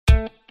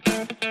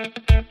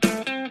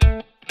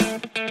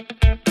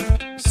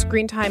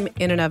Screen time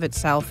in and of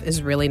itself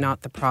is really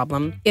not the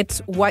problem. It's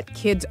what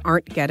kids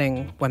aren't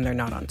getting when they're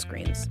not on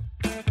screens.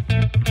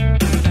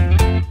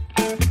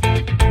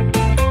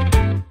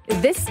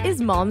 This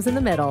is Moms in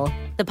the Middle,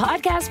 the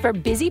podcast for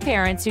busy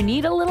parents who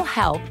need a little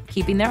help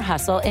keeping their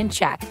hustle in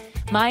check.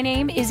 My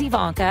name is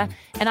Ivanka,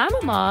 and I'm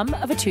a mom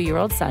of a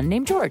 2-year-old son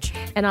named George.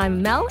 And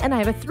I'm Mel, and I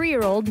have a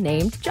 3-year-old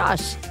named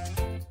Josh.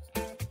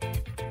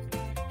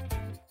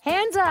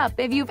 Hands up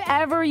if you've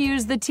ever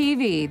used the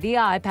TV, the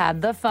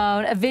iPad, the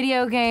phone, a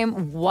video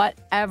game,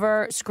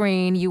 whatever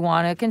screen you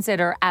want to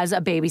consider as a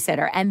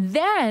babysitter, and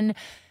then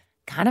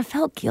kind of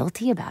felt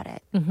guilty about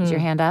it. Mm-hmm. Is your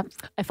hand up?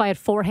 If I had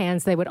 4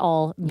 hands, they would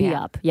all be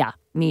up. Yeah.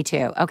 Me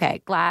too.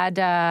 Okay.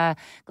 Glad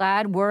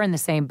we're in the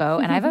same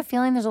boat. And I have a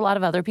feeling there's a lot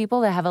of other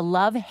people that have a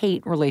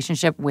love-hate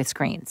relationship with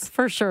screens.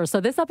 For sure.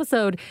 So this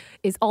episode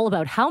is all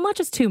about how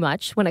much is too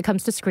much when it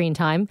comes to screen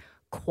time,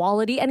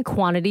 quality and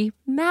quantity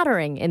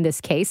mattering in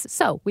this case.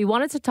 So we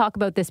wanted to talk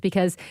about this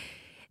because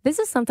this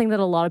is something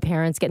that a lot of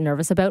parents get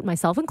nervous about,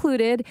 myself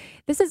included.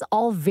 This is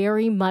all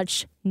very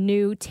much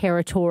new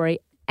territory.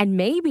 And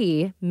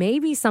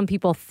maybe some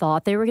people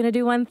thought they were going to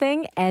do one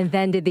thing and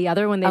then did the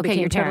other when they became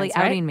you're parents,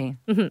 totally right? outing me.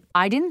 Mm-hmm.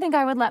 I didn't think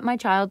I would let my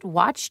child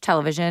watch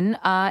television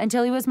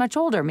until he was much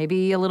older,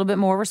 maybe a little bit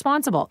more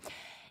responsible.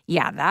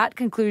 Yeah, that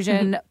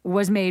conclusion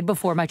was made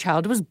before my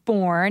child was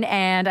born,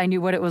 and I knew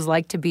what it was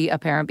like to be a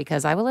parent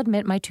because I will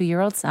admit my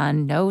 2-year-old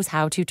son knows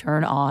how to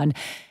turn on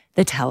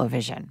the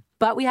television.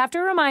 But we have to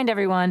remind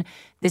everyone,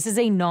 this is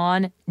a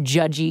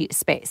non-judgy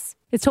space.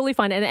 It's totally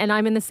fine, and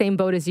I'm in the same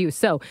boat as you.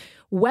 So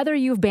whether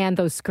you've banned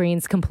those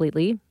screens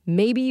completely,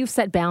 maybe you've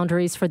set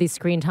boundaries for the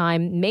screen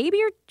time, maybe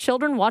your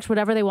children watch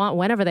whatever they want,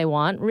 whenever they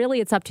want. Really,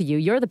 it's up to you.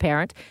 You're the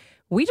parent.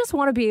 We just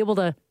want to be able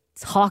to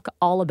talk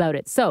all about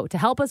it. So to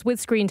help us with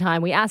screen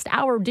time, we asked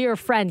our dear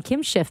friend,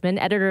 Kim Schiffman,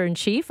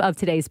 editor-in-chief of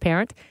Today's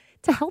Parent,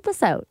 to help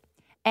us out.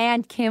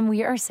 And Kim,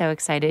 we are so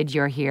excited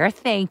you're here.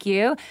 Thank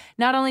you.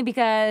 Not only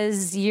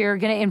because you're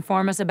going to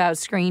inform us about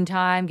screen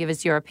time, give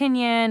us your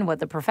opinion, what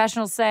the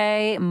professionals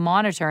say,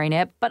 monitoring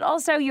it, but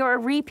also you're a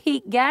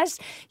repeat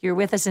guest. You're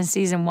with us in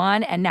season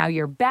 1, and now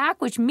you're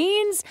back, which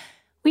means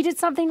we did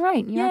something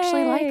right. You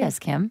actually like us,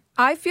 Kim.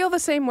 I feel the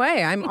same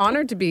way. I'm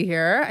honored to be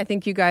here. I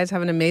think you guys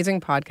have an amazing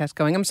podcast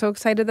going. I'm so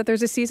excited that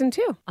there's a season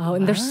 2. Oh,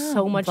 and there's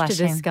so much to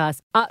discuss.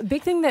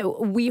 Big thing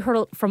that we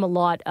heard from a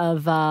lot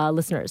of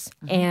listeners,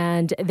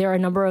 and there are a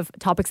number of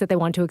topics that they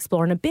want to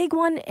explore. And a big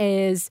one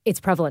is it's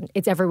prevalent.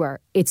 It's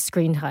everywhere. It's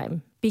screen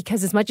time.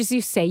 Because as much as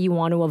you say you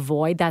want to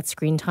avoid that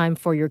screen time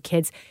for your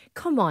kids,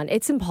 come on,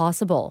 it's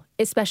impossible,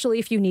 especially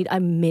if you need a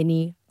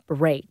mini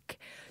break.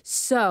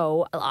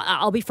 So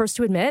I'll be first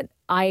to admit,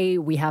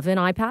 we have an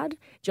iPad.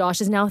 Josh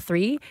is now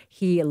 3.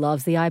 He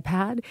loves the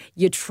iPad.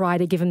 You try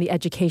to give him the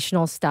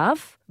educational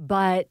stuff,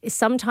 but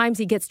sometimes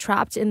he gets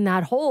trapped in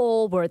that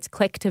hole where it's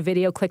click to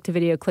video, click to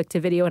video, click to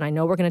video. And I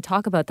know we're going to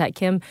talk about that,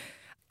 Kim.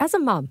 As a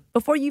mom,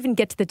 before you even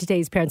get to the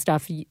Today's Parent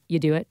stuff, you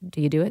do it?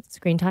 Do you do it?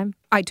 Screen time?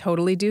 I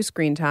totally do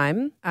screen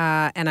time,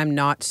 and I'm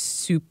not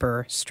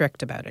super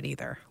strict about it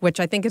either, which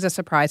I think is a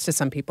surprise to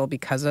some people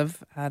because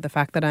of the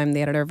fact that I'm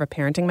the editor of a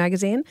parenting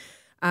magazine.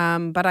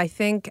 But I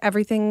think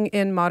everything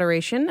in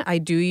moderation. I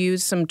do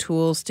use some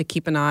tools to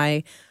keep an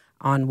eye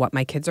on what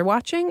my kids are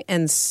watching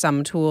and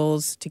some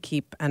tools to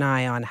keep an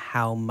eye on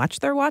how much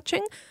they're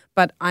watching,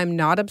 but I'm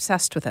not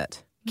obsessed with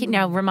it.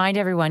 Now, remind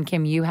everyone,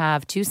 Kim, you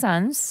have 2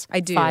 sons. I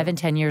do. 5 and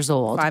 10 years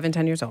old. 5 and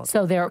 10 years old.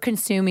 So they're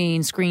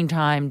consuming screen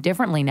time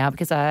differently now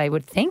because I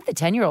would think the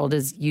 10-year-old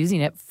is using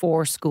it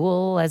for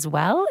school as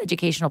well,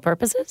 educational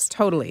purposes.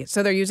 Totally.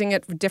 So they're using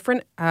it for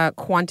different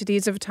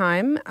quantities of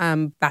time.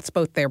 That's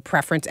both their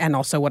preference and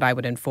also what I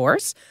would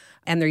enforce.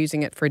 And they're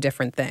using it for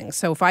different things.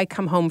 So if I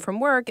come home from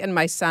work and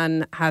my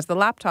son has the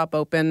laptop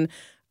open,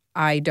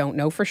 I don't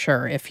know for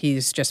sure if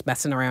he's just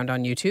messing around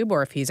on YouTube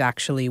or if he's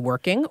actually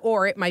working,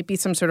 or it might be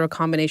some sort of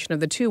combination of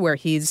the two where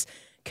he's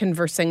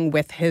conversing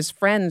with his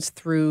friends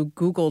through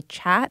Google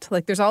Chat.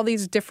 Like there's all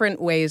these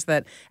different ways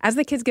that as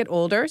the kids get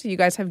older, so you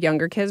guys have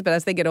younger kids, but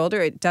as they get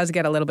older, it does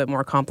get a little bit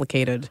more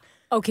complicated.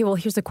 Okay, well,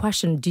 here's a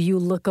question. Do you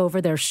look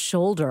over their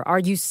shoulder? Are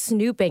you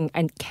snooping?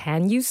 And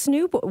can you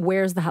snoop?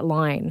 Where's that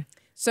line?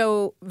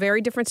 So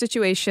very different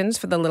situations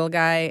for the little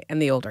guy and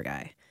the older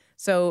guy.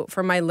 So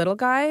for my little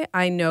guy,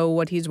 I know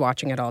what he's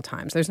watching at all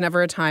times. There's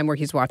never a time where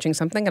he's watching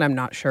something and I'm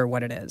not sure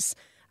what it is.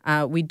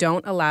 We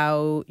don't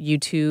allow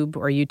YouTube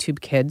or YouTube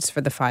Kids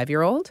for the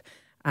 5-year-old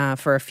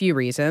for a few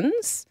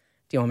reasons.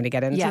 Do you want me to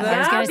get into that? I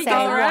was going to say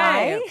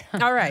why.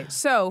 All right.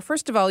 So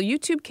first of all,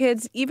 YouTube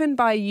Kids, even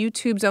by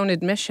YouTube's own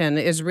admission,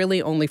 is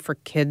really only for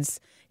kids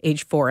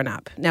age 4 and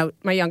up. Now,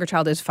 my younger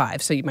child is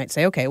 5, so you might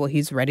say, okay, well,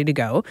 he's ready to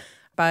go.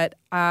 But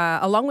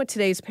along with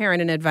Today's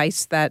Parent and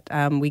advice that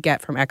we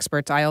get from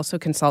experts, I also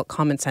consult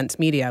Common Sense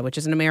Media, which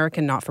is an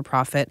American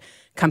not-for-profit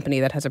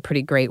company that has a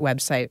pretty great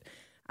website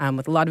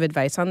with a lot of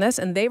advice on this.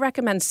 And they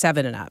recommend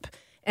 7 and up.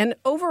 And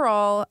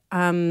overall,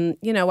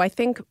 I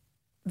think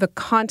the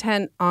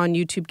content on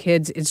YouTube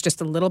Kids is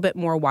just a little bit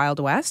more Wild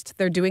West.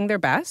 They're doing their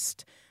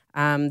best.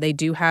 They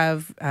do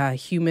have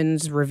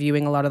humans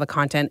reviewing a lot of the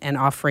content and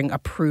offering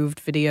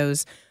approved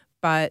videos.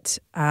 But,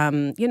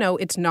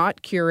 it's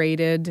not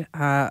curated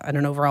on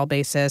an overall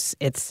basis.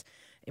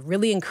 It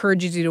really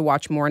encourages you to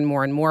watch more and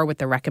more and more with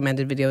the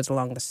recommended videos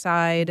along the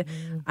side.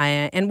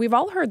 And we've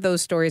all heard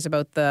those stories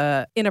about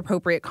the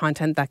inappropriate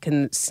content that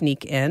can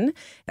sneak in.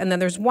 And then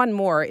there's one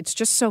more. It's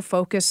just so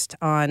focused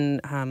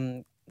on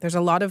there's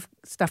a lot of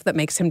stuff that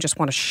makes him just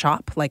want to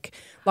shop, like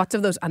lots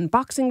of those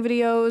unboxing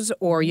videos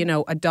or,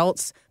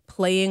 adults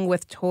playing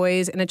with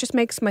toys. And it just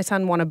makes my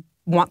son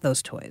want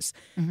those toys.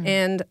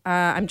 And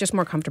I'm just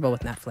more comfortable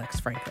with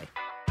Netflix, frankly.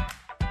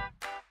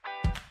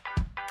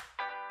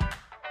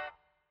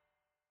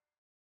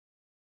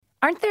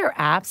 Aren't there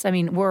apps? I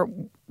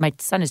mean, my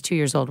son is 2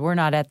 years old. We're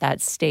not at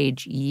that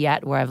stage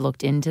yet where I've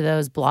looked into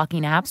those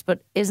blocking apps,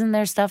 but isn't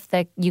there stuff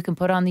that you can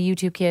put on the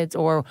YouTube Kids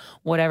or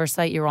whatever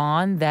site you're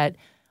on that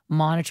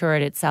monitor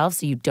it itself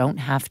so you don't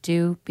have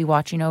to be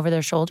watching over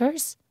their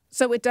shoulders?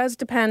 So it does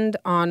depend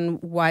on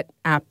what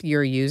app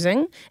you're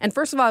using. And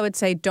first of all, I would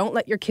say don't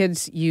let your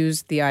kids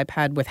use the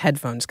iPad with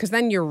headphones because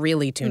then you're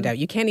really tuned out.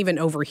 You can't even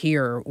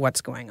overhear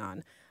what's going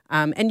on.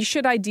 And you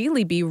should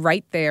ideally be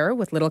right there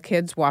with little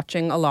kids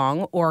watching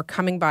along or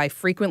coming by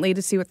frequently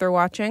to see what they're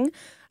watching,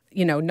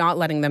 not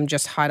letting them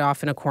just hide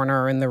off in a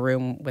corner or in the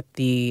room with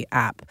the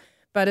app.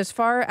 But as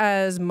far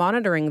as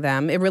monitoring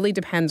them, it really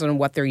depends on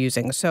what they're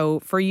using. So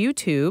for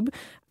YouTube,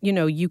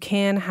 you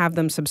can have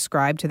them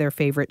subscribe to their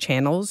favorite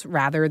channels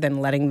rather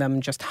than letting them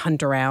just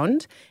hunt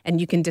around.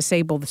 And you can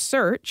disable the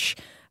search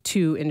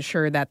to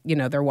ensure that,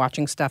 they're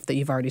watching stuff that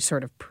you've already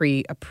sort of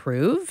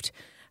pre-approved.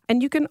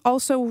 And you can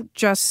also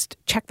just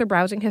check their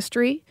browsing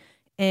history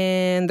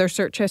and their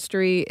search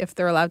history if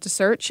they're allowed to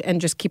search and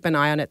just keep an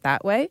eye on it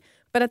that way.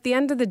 But at the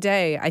end of the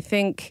day, I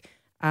think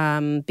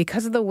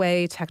because of the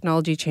way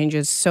technology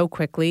changes so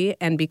quickly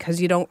and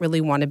because you don't really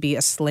want to be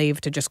a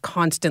slave to just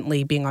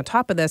constantly being on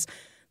top of this,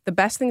 the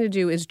best thing to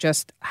do is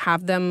just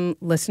have them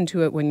listen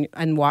to it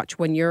and watch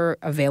when you're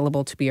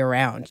available to be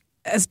around.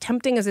 As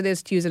tempting as it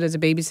is to use it as a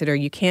babysitter,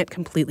 you can't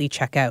completely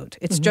check out.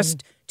 It's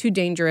just too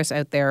dangerous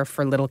out there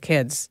for little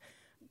kids.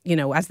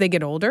 As they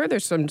get older,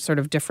 there's some sort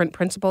of different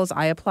principles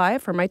I apply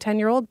for my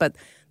 10-year-old, but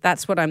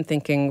that's what I'm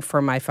thinking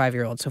for my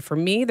 5-year-old. So for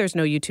me, there's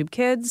no YouTube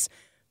Kids.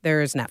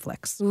 There's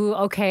Netflix. Ooh,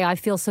 okay. I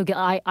feel so good.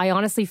 I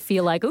honestly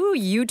feel like,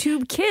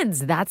 YouTube Kids.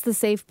 That's the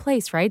safe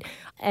place, right?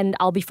 And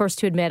I'll be first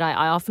to admit,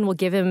 I often will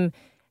give him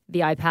the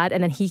iPad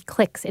and then he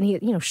clicks and he,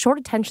 short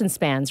attention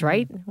spans,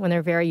 right? When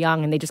they're very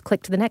young and they just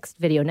click to the next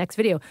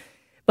video.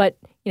 But,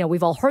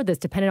 we've all heard this,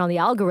 depending on the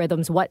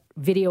algorithms, what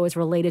video is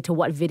related to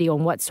what video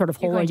and what sort of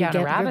hole you get.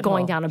 You're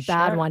going down a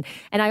bad one.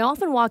 And I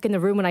often walk in the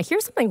room and I hear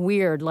something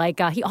weird, like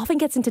he often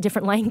gets into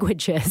different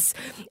languages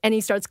and he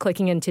starts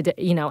clicking into,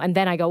 and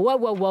then I go,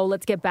 whoa,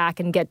 let's get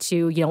back and get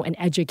to, an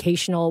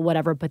educational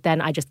whatever. But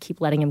then I just keep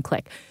letting him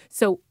click.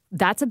 So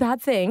that's a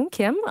bad thing,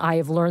 Kim. I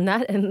have learned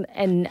that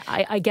and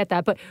I get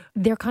that. But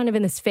they're kind of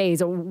in this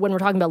phase when we're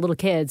talking about little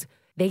kids,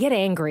 they get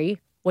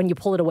angry when you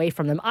pull it away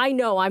from them. I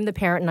know I'm the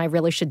parent and I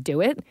really should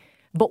do it,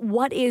 but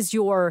what is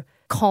your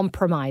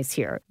compromise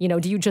here?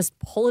 Do you just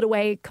pull it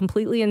away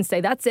completely and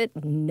say, that's it,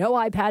 no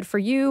iPad for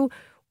you?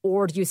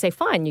 Or do you say,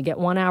 fine, you get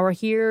 1 hour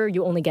here,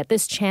 you only get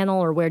this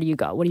channel, or where do you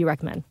go? What do you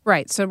recommend?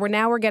 Right. So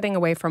we're getting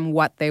away from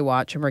what they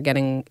watch and we're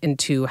getting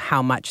into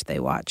how much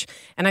they watch.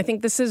 And I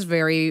think this is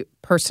very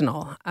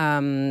personal.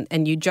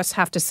 And you just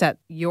have to set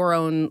your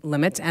own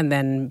limits and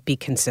then be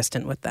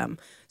consistent with them.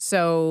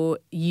 So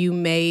you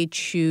may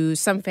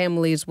choose, some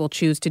families will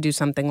choose to do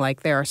something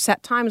like there are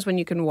set times when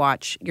you can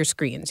watch your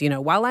screens.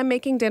 While I'm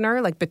making dinner,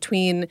 like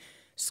between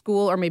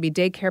school or maybe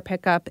daycare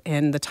pickup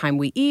and the time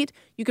we eat,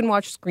 you can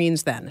watch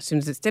screens then. As soon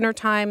as it's dinner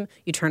time,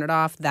 you turn it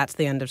off. That's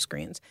the end of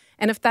screens.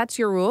 And if that's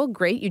your rule,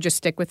 great. You just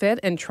stick with it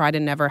and try to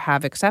never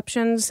have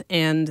exceptions.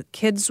 And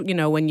kids,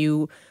 when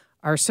you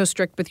are so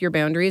strict with your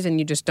boundaries and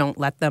you just don't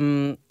let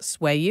them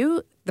sway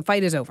you, the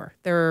fight is over.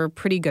 They're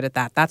pretty good at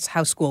that. That's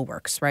how school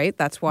works, right?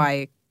 That's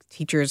why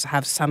teachers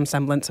have some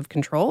semblance of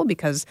control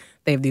because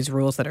they have these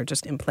rules that are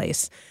just in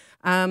place.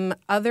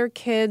 Other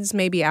kids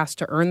may be asked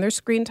to earn their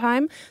screen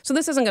time. So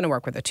this isn't going to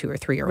work with a 2 or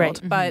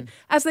 3-year-old. Right. But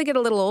as they get a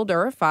little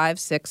older, 5,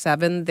 6,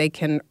 7, they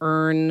can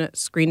earn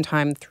screen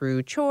time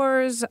through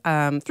chores,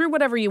 through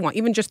whatever you want,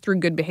 even just through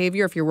good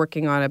behavior. If you're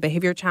working on a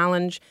behavior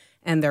challenge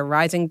and they're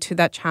rising to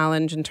that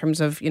challenge in terms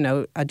of,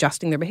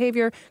 adjusting their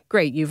behavior,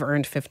 great, you've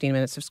earned 15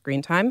 minutes of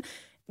screen time.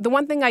 The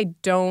one thing I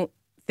don't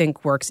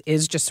think works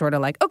is just sort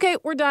of like, okay,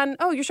 we're done.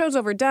 Oh, your show's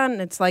over, done.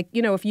 It's like,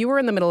 if you were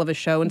in the middle of a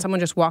show and someone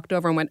just walked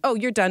over and went, oh,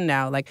 you're done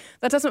now. Like,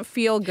 that doesn't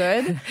feel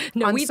good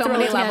on so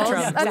many levels.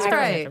 That's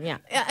right. Yeah.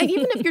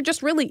 Even if you're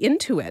just really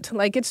into it,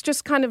 like, it's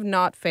just kind of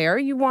not fair.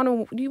 You want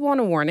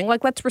a warning.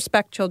 Like, let's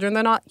respect children.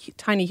 They're not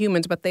tiny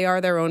humans, but they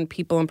are their own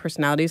people and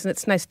personalities. And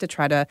it's nice to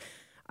try to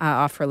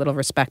offer a little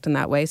respect in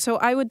that way. So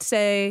I would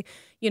say,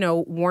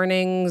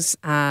 warnings,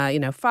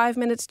 5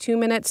 minutes, 2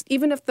 minutes,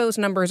 even if those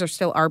numbers are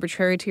still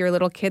arbitrary to your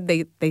little kid,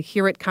 they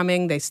hear it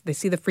coming, they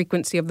see the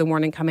frequency of the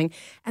warning coming.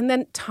 And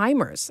then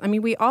timers. I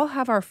mean, we all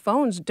have our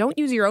phones. Don't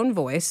use your own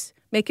voice.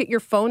 Make it your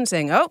phone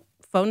saying,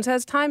 phone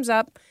says time's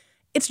up.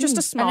 It's just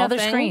a small Another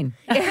thing. screen.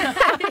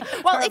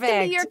 Well, it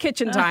can be your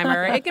kitchen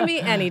timer. It can be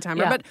any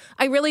timer. Yeah. But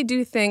I really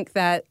do think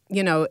that,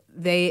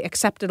 they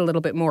accept it a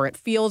little bit more. It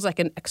feels like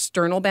an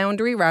external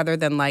boundary rather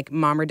than like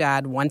mom or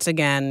dad once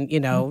again,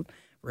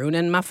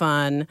 ruining my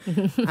fun.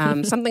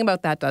 Something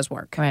about that does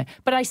work. Right.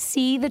 But I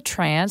see the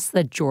trance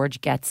that George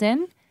gets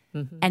in,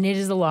 and it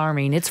is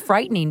alarming. It's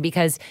frightening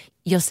because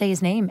you'll say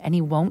his name and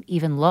he won't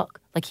even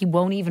look. Like he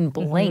won't even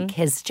blink.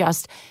 His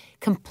just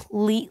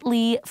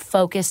completely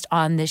focused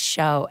on this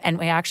show. And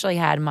we actually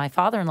had my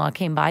father-in-law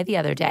came by the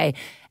other day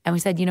and we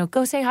said,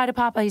 go say hi to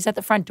Papa. He's at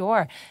the front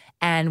door.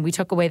 And we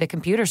took away the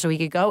computer so he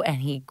could go, and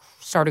he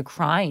started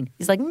crying.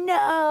 He's like,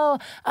 no,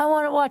 I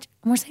want to watch.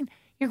 And we're saying,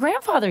 your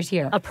grandfather's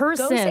here. A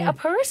person.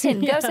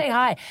 Go say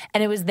hi.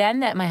 And it was then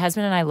that my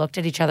husband and I looked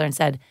at each other and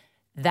said,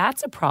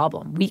 that's a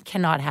problem. We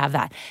cannot have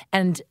that.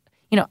 And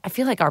I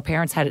feel like our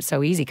parents had it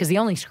so easy because the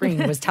only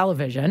screen was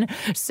television.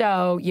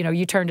 So,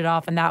 you turned it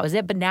off and that was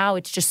it. But now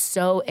it's just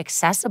so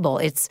accessible.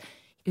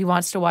 He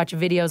wants to watch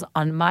videos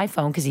on my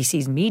phone because he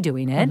sees me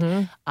doing it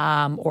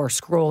or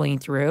scrolling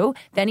through.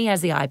 Then he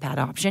has the iPad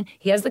option.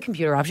 He has the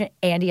computer option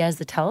and he has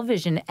the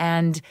television.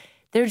 And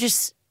there are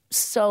just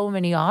so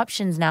many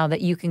options now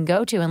that you can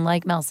go to. And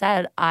like Mel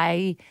said,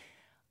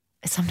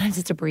 sometimes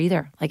it's a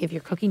breather. Like if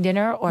you're cooking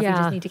dinner or if you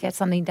just need to get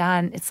something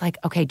done, it's like,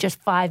 okay, just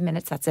 5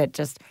 minutes. That's it.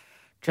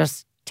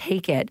 Just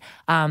take it.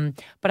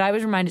 But I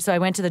was reminded, so I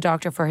went to the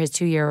doctor for his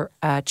 2-year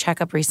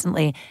checkup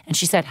recently, and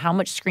she said, how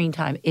much screen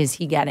time is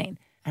he getting?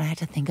 And I had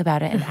to think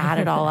about it and add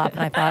it all up.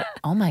 And I thought,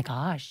 oh my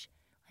gosh,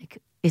 like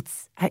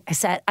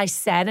I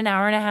said an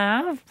hour and a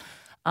half.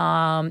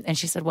 And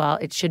she said, well,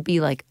 it should be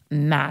like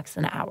max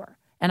an hour.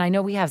 And I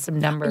know we have some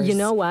numbers. You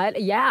know what?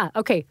 Yeah.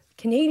 Okay.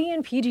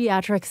 Canadian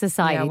Pediatric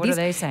Society. Yeah, what are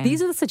they saying?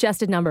 These are the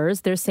suggested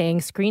numbers. They're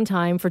saying screen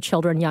time for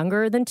children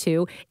younger than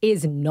 2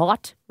 is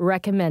not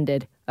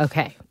recommended.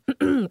 Okay.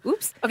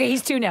 Oops. Okay,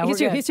 he's 2 now. He's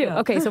two. Yeah.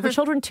 Okay, so for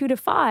children 2 to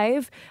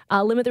 5,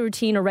 limit the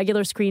routine or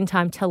regular screen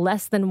time to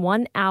less than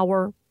 1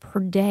 hour per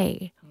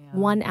day. Yeah.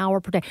 1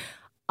 hour per day.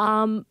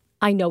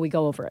 I know we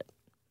go over it.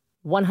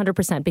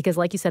 100%. Because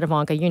like you said,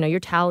 Ivanka, you're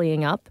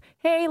tallying up.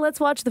 Hey,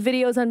 let's watch the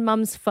videos on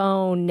mom's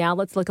phone. Now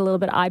let's look a little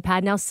bit at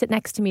iPad. Now sit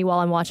next to me while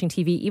I'm watching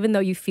TV, even though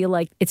you feel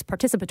like it's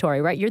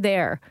participatory, right? You're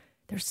there.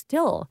 They're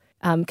still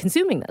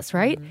consuming this,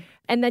 right? Mm-hmm.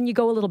 And then you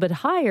go a little bit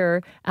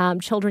higher,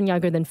 children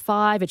younger than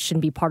 5, it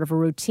shouldn't be part of a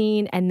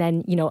routine. And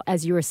then,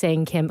 as you were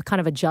saying, Kim, kind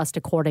of adjust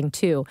according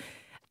to.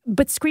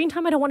 But screen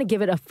time, I don't want to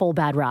give it a full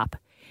bad rap.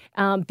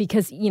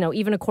 Because,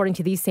 even according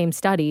to these same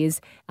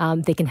studies,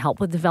 they can help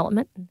with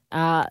development.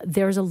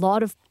 There's a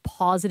lot of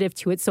positive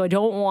to it. So I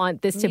don't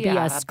want this to be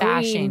a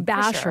screen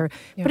basher, sure.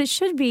 But it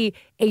should be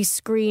a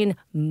screen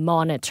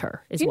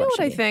monitor. You know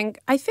what I think?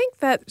 I think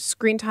that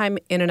screen time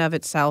in and of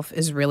itself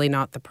is really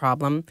not the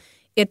problem.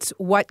 It's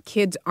what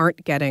kids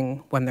aren't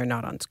getting when they're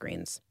not on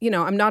screens.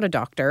 I'm not a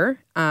doctor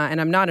and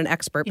I'm not an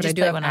expert, but I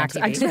do have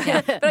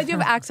but I do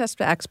have access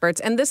to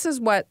experts. And this is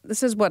what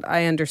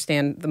I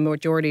understand the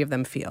majority of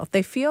them feel.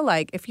 They feel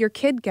like if your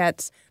kid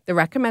gets the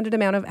recommended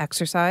amount of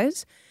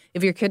exercise,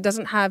 if your kid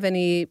doesn't have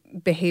any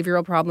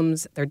behavioral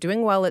problems, they're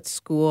doing well at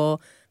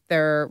school,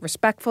 they're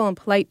respectful and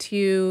polite to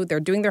you, they're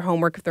doing their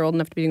homework if they're old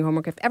enough to be doing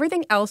homework, if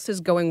everything else is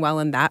going well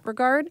in that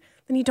regard,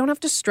 then you don't have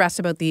to stress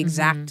about the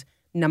exact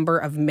number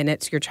of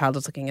minutes your child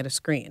is looking at a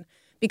screen.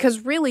 Because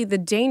really the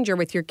danger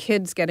with your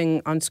kids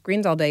getting on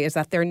screens all day is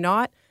that they're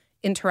not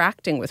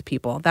interacting with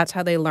people. That's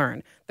how they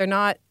learn. They're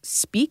not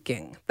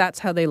speaking. That's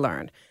how they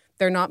learn.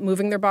 They're not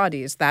moving their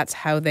bodies. That's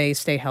how they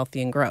stay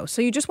healthy and grow.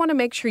 So you just want to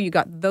make sure you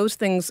got those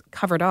things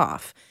covered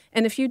off.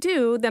 And if you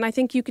do, then I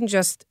think you can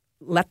just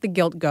let the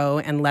guilt go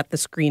and let the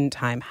screen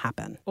time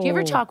happen. Do you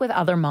ever talk with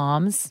other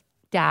moms,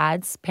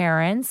 dads,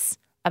 parents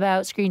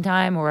about screen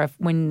time, or if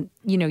when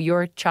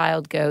your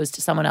child goes to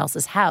someone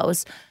else's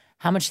house,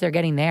 how much they're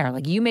getting there?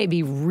 Like you may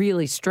be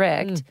really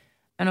strict,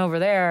 and over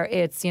there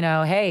it's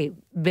hey,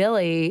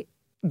 Billy's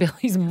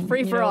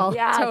free for all.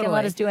 Yeah, totally. Can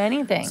let us do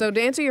anything. So to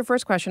answer your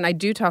first question, I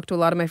do talk to a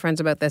lot of my friends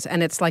about this,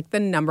 and it's like the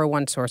number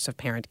one source of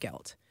parent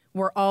guilt.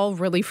 We're all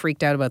really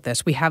freaked out about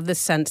this. We have this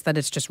sense that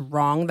it's just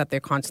wrong that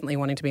they're constantly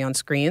wanting to be on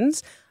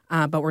screens.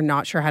 But we're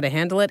not sure how to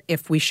handle it.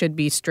 If we should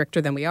be stricter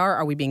than we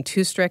are we being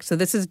too strict? So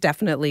this is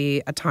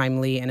definitely a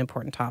timely and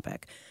important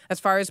topic. As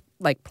far as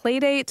like play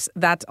dates,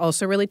 that's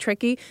also really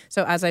tricky.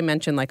 So as I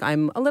mentioned, like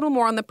I'm a little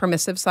more on the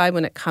permissive side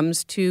when it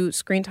comes to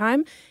screen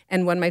time.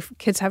 And when my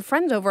kids have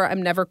friends over,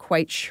 I'm never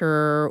quite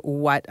sure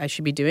what I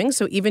should be doing.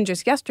 So even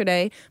just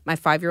yesterday, my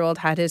 5-year-old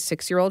had his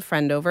 6-year-old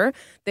friend over.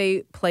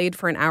 They played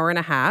for an hour and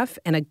a half,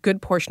 and a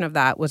good portion of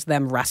that was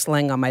them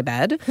wrestling on my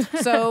bed.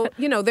 So,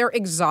 they're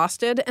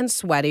exhausted and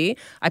sweaty.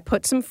 I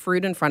put some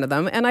fruit in front of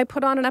them, and I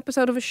put on an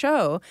episode of a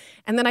show.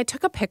 And then I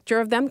took a picture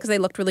of them because they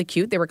looked really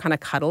cute. They were kind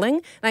of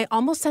cuddling. And I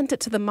almost sent it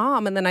to the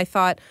mom, and then I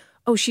thought,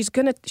 oh, she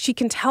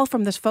can tell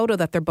from this photo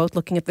that they're both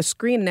looking at the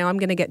screen. Now I'm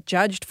going to get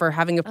judged for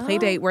having a play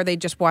date where they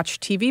just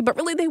watched TV, but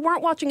really they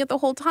weren't watching it the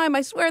whole time.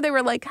 I swear they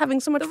were like having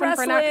so much fun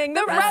for an hour.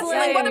 The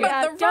wrestling. What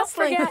about the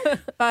wrestling?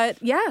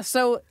 But yeah,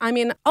 so I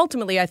mean,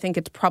 ultimately, I think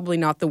it's probably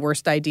not the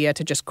worst idea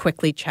to just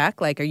quickly check,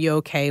 like, are you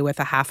okay with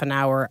a half an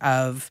hour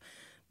of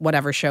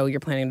whatever show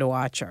you're planning to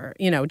watch, or,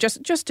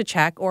 just to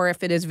check. Or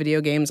if it is video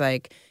games,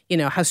 like,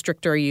 how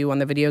strict are you on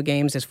the video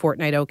games? Is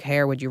Fortnite okay?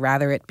 Or would you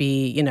rather it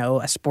be,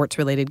 a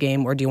sports-related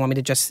game? Or do you want me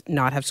to just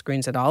not have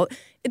screens at all?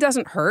 It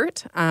doesn't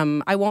hurt.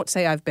 I won't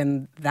say I've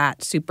been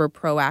that super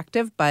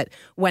proactive, but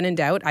when in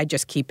doubt, I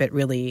just keep it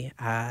really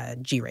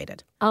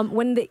G-rated.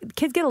 When the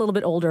kids get a little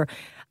bit older,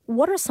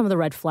 what are some of the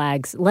red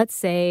flags? Let's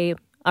say,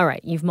 all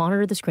right, you've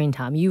monitored the screen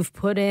time. You've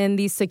put in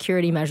these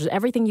security measures,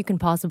 everything you can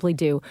possibly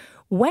do.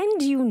 When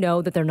do you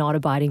know that they're not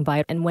abiding by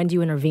it, and when do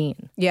you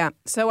intervene? Yeah,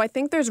 so I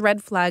think there's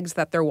red flags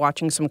that they're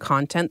watching some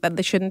content that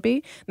they shouldn't be.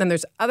 And then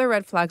there's other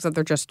red flags that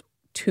they're just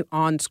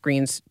on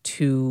screens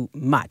too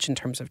much in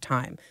terms of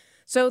time.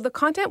 So the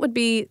content would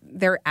be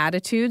their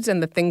attitudes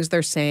and the things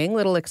they're saying,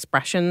 little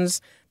expressions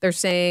they're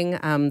saying,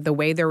 the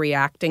way they're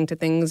reacting to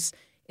things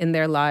in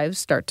their lives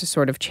start to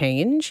sort of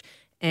change.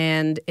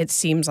 And it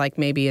seems like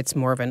maybe it's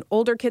more of an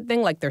older kid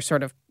thing, like they're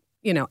sort of,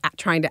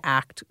 trying to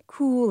act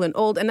cool and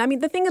old. And I mean,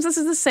 the thing is, this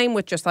is the same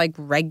with just like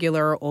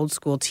regular old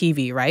school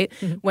TV, right?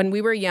 Mm-hmm. When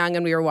we were young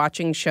and we were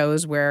watching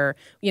shows where,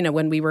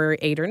 when we were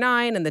 8 or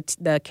 9 and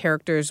the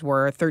characters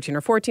were 13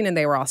 or 14 and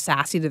they were all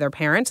sassy to their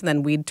parents, and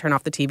then we'd turn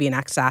off the TV and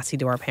act sassy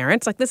to our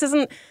parents. Like, this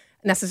isn't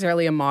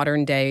necessarily a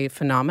modern day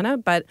phenomena,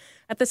 but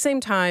at the same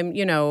time,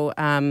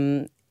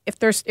 if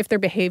their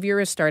behavior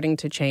is starting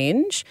to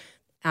change,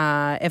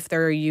 if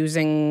they're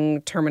using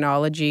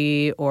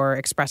terminology or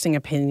expressing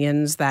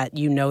opinions that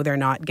they're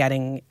not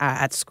getting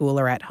at school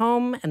or at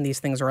home, and these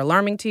things are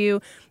alarming to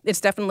you, it's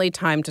definitely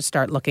time to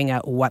start looking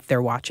at what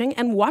they're watching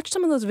and watch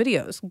some of those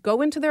videos.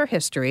 Go into their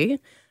history.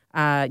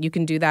 You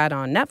can do that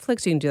on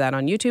Netflix. You can do that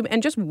on YouTube,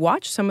 and just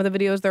watch some of the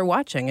videos they're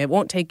watching. It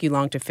won't take you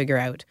long to figure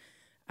out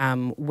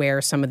where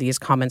some of these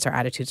comments or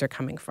attitudes are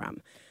coming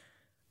from.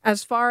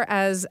 As far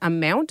as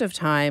amount of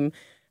time,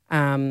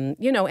 and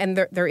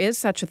there is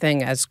such a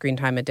thing as screen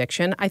time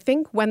addiction. I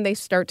think when they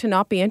start to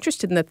not be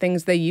interested in the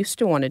things they used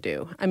to want to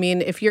do. I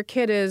mean, if your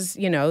kid is,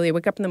 they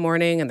wake up in the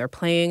morning and they're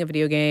playing a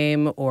video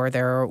game, or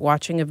they're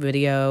watching a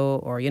video,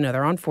 or,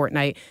 they're on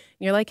Fortnite, and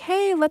you're like,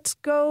 hey, let's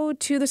go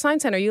to the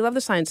Science Center. You love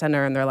the Science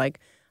Center. And they're like,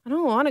 I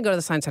don't want to go to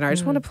the Science Center. I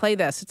just want to play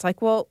this. It's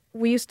like, well,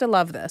 we used to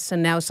love this,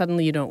 and now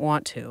suddenly you don't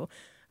want to.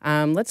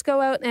 Let's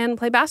go out and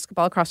play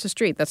basketball across the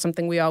street. That's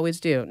something we always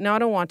do. No, I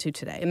don't want to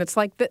today. And it's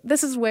like,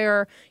 this is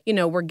where,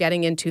 we're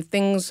getting into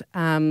things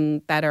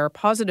that are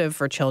positive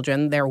for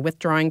children. They're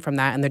withdrawing from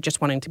that, and they're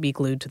just wanting to be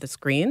glued to the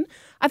screen.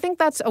 I think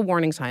that's a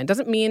warning sign. It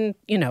doesn't mean,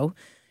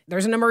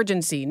 there's an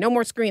emergency, no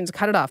more screens,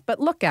 cut it off. But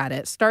look at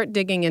it, start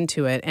digging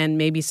into it, and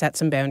maybe set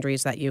some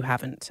boundaries that you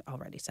haven't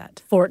already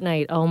set.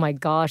 Fortnite, oh my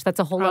gosh, that's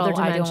a whole other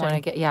dimension. I don't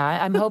want to get,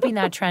 I'm hoping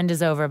that trend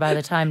is over by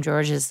the time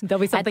George is There'll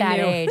be something at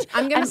that new. age.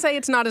 I'm going to say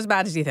it's not as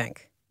bad as you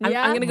think. I'm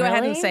going to go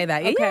ahead and say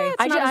that. Okay. Yeah,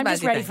 I'm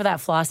just ready for that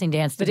flossing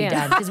dance to be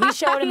done, because we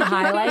showed in the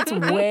highlights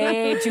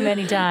way too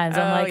many times.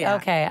 I'm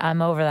okay,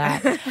 I'm over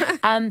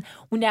that.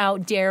 Now,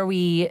 dare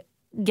we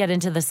get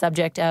into the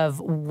subject of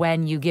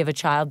when you give a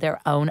child their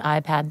own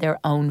iPad, their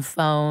own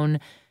phone,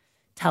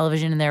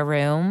 television in their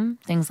room,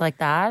 things like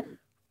that?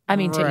 I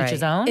mean, to each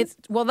his own?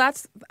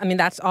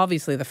 That's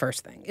obviously the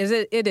first thing.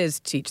 It is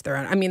teach their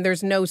own. I mean,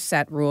 there's no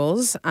set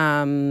rules.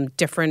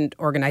 Different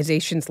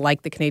organizations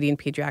like the Canadian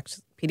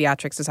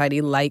Pediatric Society,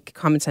 like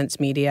Common Sense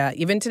Media,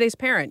 even Today's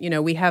Parent,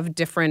 we have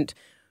different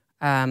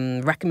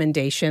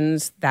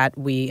recommendations that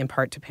we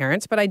impart to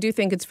parents. But I do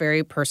think it's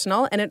very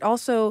personal. And it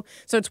also,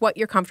 so it's what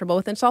you're comfortable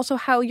with. And it's also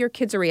how your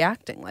kids are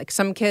reacting. Like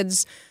some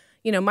kids,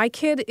 my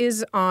kid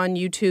is on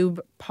YouTube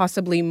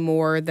possibly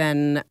more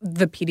than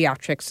the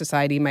Pediatric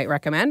Society might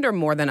recommend, or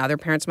more than other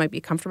parents might be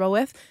comfortable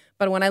with.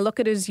 But when I look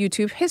at his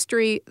YouTube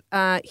history,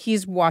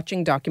 he's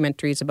watching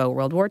documentaries about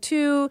World War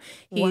II.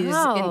 He's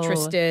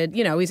interested,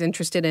 he's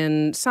interested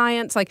in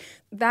science. Like,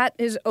 that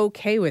is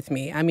okay with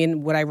me. I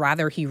mean, would I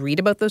rather he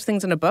read about those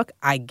things in a book?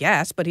 I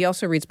guess, but he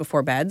also reads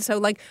before bed.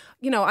 So,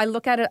 I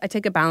look at it, I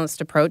take a balanced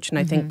approach, and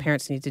I think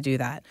parents need to do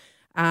that.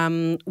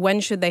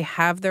 When should they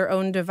have their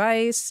own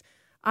device?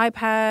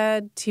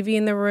 iPad, TV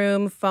in the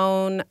room,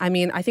 phone. I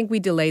mean, I think we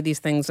delay these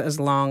things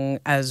as long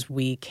as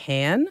we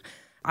can.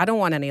 I don't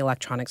want any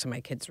electronics in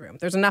my kid's room.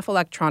 There's enough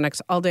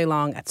electronics all day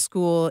long at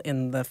school,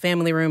 in the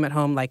family room, at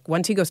home. Like,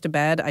 once he goes to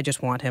bed, I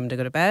just want him to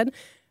go to bed.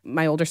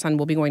 My older son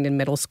will be going to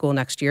middle school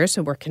next year,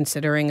 so we're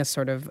considering a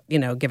sort of,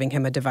 giving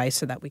him a device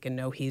so that we can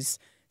know he's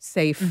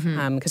safe,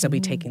 because he'll be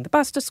taking the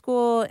bus to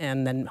school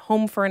and then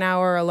home for an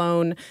hour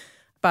alone.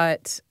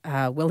 But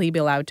will he be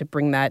allowed to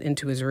bring that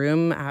into his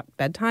room at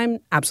bedtime?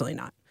 Absolutely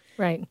not.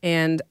 Right.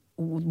 And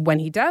when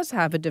he does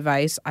have a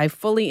device, I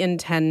fully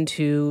intend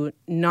to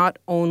not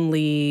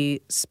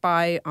only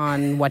spy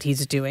on what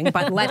he's doing,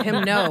 but let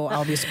him know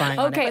I'll be spying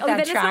on it. Okay, then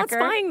it's not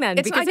spying then.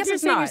 I guess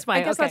it's not.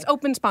 I guess that's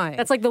open spying.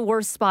 That's like the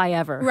worst spy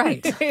ever.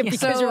 Right.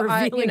 So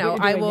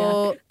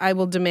I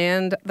will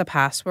demand the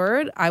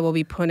password. I will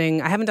be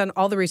I haven't done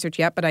all the research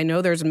yet, but I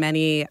know there's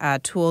many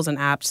tools and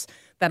apps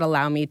that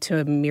allow me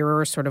to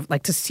mirror sort of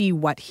like to see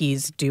what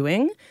he's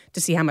doing, to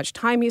see how much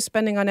time he's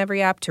spending on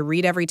every app, to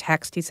read every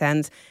text he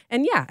sends.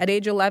 And yeah, at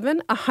age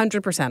 11,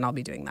 100% I'll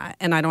be doing that.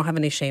 And I don't have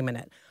any shame in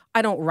it.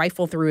 I don't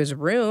rifle through his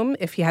room.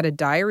 If he had a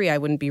diary, I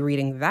wouldn't be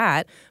reading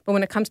that. But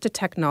when it comes to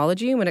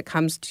technology, when it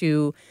comes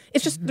to,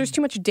 it's just, there's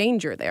too much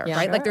danger there,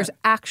 right? Sure. Like there's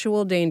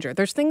actual danger.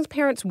 There's things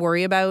parents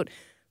worry about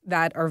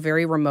that are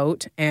very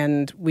remote,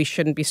 and we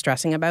shouldn't be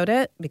stressing about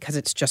it because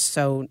it's just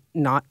so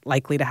not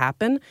likely to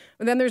happen.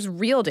 But then there's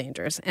real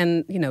dangers,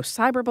 and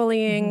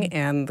cyberbullying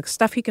and the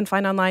stuff he can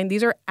find online.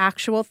 These are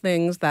actual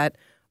things that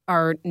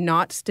are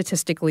not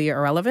statistically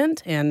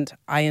irrelevant, and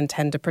I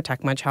intend to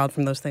protect my child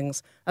from those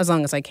things as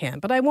long as I can.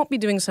 But I won't be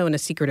doing so in a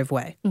secretive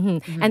way.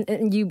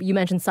 And you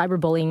mentioned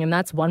cyberbullying, and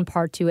that's one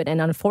part to it. And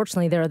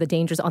unfortunately, there are the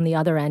dangers on the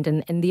other end.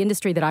 And in the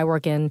industry that I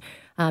work in,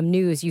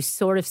 news, you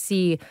sort of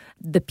see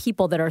the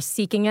people that are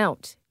seeking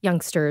out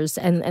youngsters,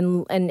 and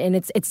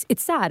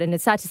it's sad, and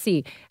it's sad to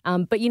see.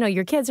 But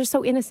your kids are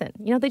so innocent.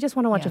 They just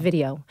want to watch a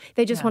video.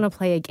 They just want to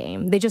play a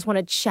game. They just want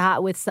to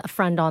chat with a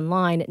friend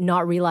online,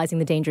 not realizing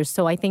the dangers.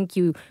 So I think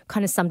you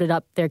kind of summed it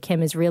up there,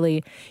 Kim, is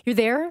really, you're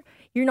there.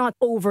 You're not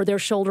over their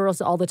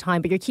shoulders all the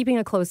time, but you're keeping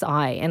a close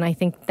eye. And I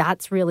think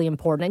that's really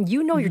important. And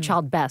your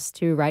child best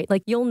too, right?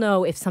 Like you'll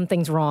know if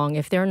something's wrong,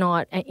 if they're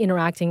not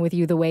interacting with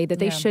you the way that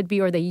they should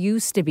be or they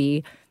used to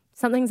be.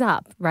 Something's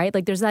up, right?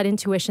 Like there's that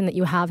intuition that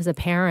you have as a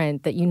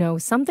parent that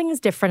something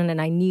is different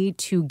and I need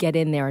to get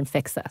in there and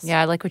fix this.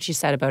 Yeah, I like what you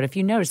said about if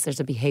you notice there's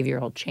a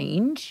behavioral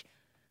change,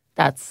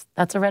 that's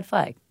a red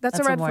flag. That's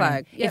a red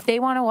flag. Yep. If they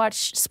want to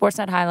watch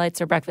Sportsnet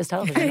highlights or breakfast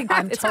television,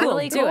 I'm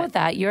totally cool with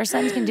that. Your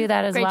sons can do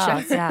that as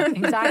well. Shows. Yeah,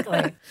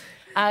 exactly.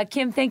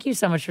 Kim, thank you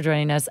so much for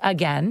joining us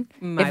again.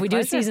 My if we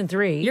pleasure. do season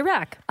 3, you're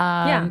back.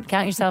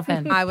 Count yourself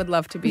in. I would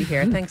love to be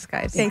here. Thanks,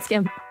 guys. Thanks,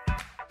 Kim.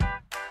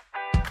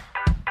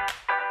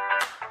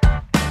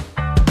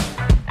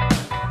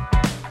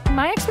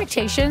 My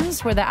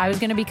expectations were that I was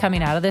going to be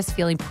coming out of this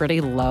feeling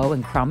pretty low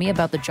and crummy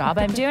about the job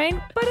I'm doing,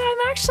 but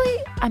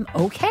I'm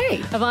okay.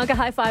 Ivanka,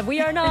 high five.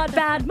 We are not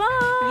bad moms.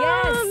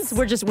 Yes.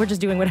 We're just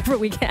doing whatever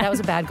we can. That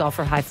was a bad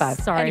golfer high five.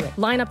 Sorry. Anyway.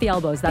 Line up the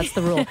elbows. That's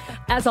the rule.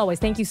 As always,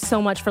 thank you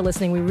so much for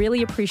listening. We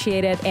really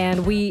appreciate it,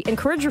 and we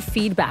encourage your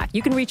feedback.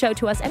 You can reach out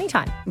to us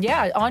anytime.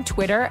 Yeah, on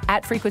Twitter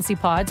at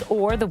FrequencyPods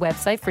or the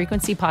website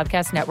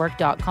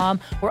frequencypodcastnetwork.com.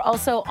 We're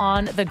also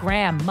on the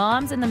gram,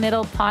 Moms in the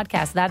Middle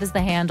Podcast. That is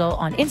the handle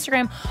on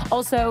Instagram.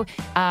 Also,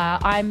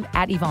 I'm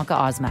at Ivanka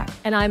Osmak.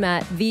 And I'm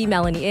at the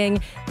Melanie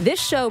Ng. This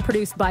show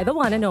produced by the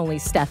one and only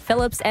Steph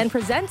Phillips and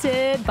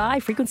presented by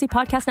Frequency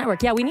Podcast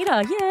Network. Yeah, we need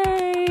a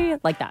yay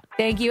like that.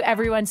 Thank you,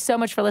 everyone, so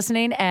much for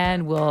listening,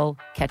 and we'll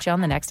catch you on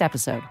the next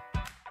episode.